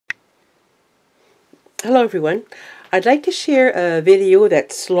Hello everyone. I'd like to share a video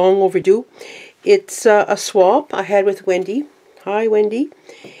that's long overdue. It's a swap I had with Wendy. Hi Wendy.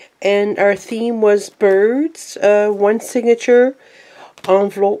 And our theme was birds, one signature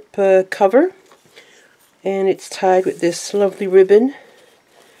envelope cover. And it's tied with this lovely ribbon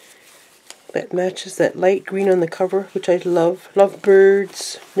that matches that light green on the cover, which I love. Love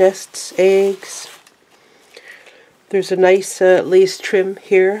birds, nests, eggs. There's a nice lace trim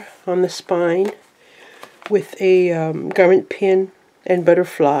here on the spine with a garment pin and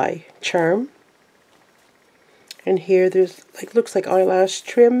butterfly charm. And here there's looks like eyelash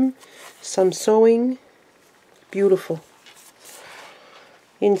trim, some sewing. Beautiful.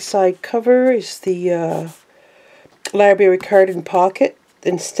 Inside cover is the library card and pocket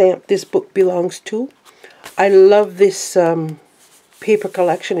and stamp "This book belongs to." I love this paper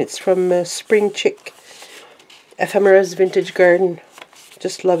collection. It's from Spring Chick Ephemera's Vintage Garden.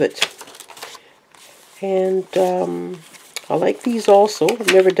 Just love it. And I like these also.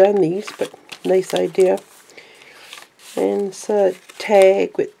 I've never done these, but nice idea. And it's a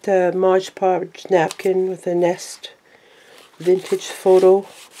tag with a Mod Podge napkin with a nest. Vintage photo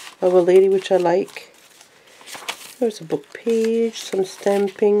of a lady, which I like. There's a book page, some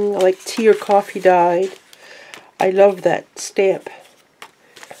stamping. I like tea or coffee dyed. I love that stamp.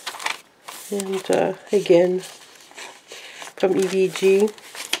 And again, from EVG.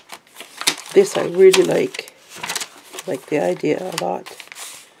 This I really like. I like the idea a lot.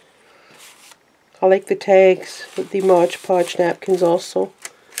 I like the tags with the Mod Podge napkins also.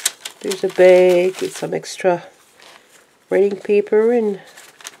 There's a bag with some extra writing paper and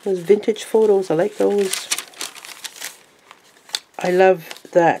those vintage photos. I like those. I love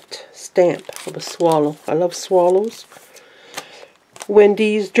that stamp of a swallow. I love swallows.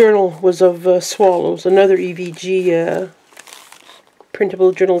 Wendy's journal was of swallows. Another EVG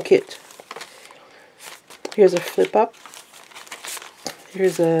printable journal kit. Here's a flip up.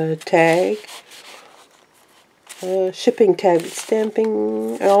 Here's a tag. A shipping tag with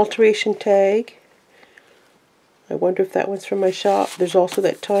stamping. An alteration tag. I wonder if that one's from my shop. There's also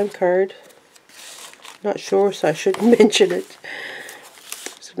that time card. Not sure, so I shouldn't mention it.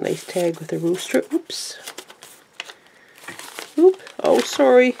 It's a nice tag with a rooster. Oops. Oop. Oh,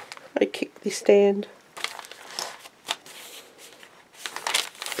 sorry. I kicked the stand.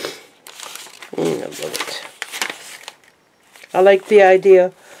 I love it. I like the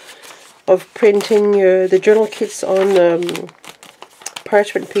idea of printing the journal kits on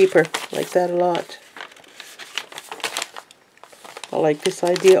parchment paper. I like that a lot. I like this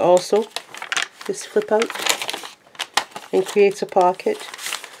idea also. This flip out and creates a pocket.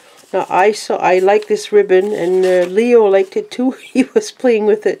 Now I like this ribbon, and Leo liked it too. He was playing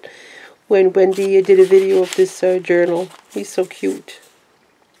with it when Wendy did a video of this journal. He's so cute.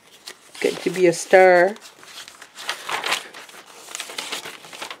 Getting to be a star.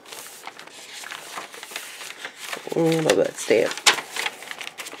 Love that stamp.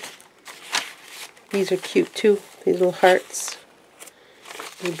 These are cute too. These little hearts.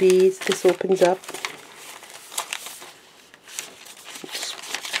 The beads. This opens up.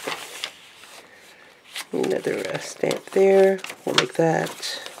 Another stamp there. One like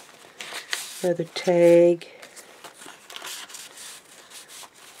that. Another tag.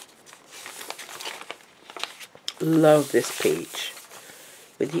 Love this page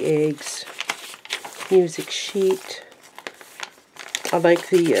with the eggs. Music sheet. I like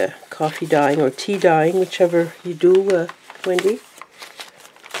the coffee dyeing or tea dyeing, whichever you do, Wendy.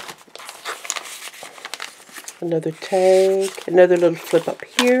 Another tag. Another little flip up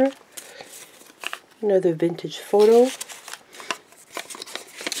here. Another vintage photo.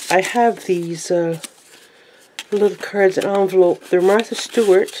 I have these little cards and envelope. They're Martha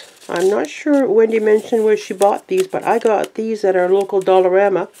Stewart. I'm not sure Wendy mentioned where she bought these, but I got these at our local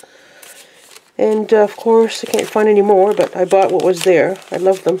Dollarama. And of course, I can't find any more, but I bought what was there. I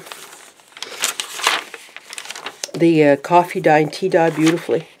love them. The coffee dye and tea dye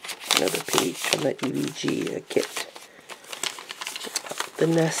beautifully. Another page from that EVG kit. The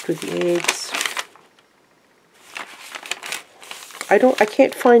nest with the eggs. I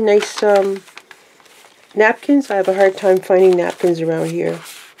can't find nice napkins. I have a hard time finding napkins around here.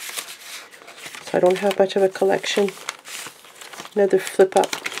 So I don't have much of a collection. Another flip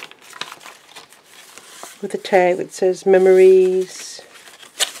up with a tag that says memories.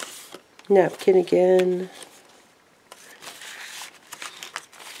 Napkin again.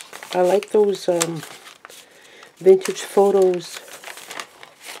 I like those vintage photos.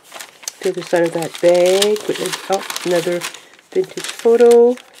 The other side of that bag with another vintage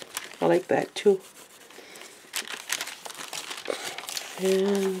photo. I like that too.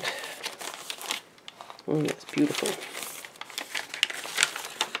 And That's beautiful.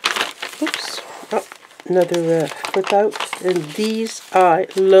 Oops. Oh, another flip out. And these, I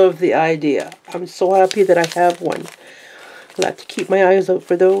love the idea. I'm so happy that I have one. I'll have to keep my eyes out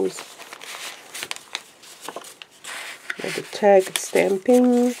for those. The tag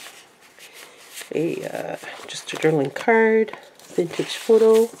stamping. Just a journaling card. Vintage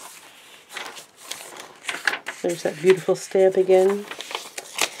photo. There's that beautiful stamp again.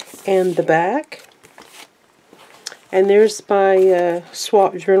 And the back. And there's my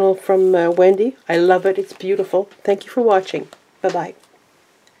swap journal from Wendy. I love it. It's beautiful. Thank you for watching. Bye-bye.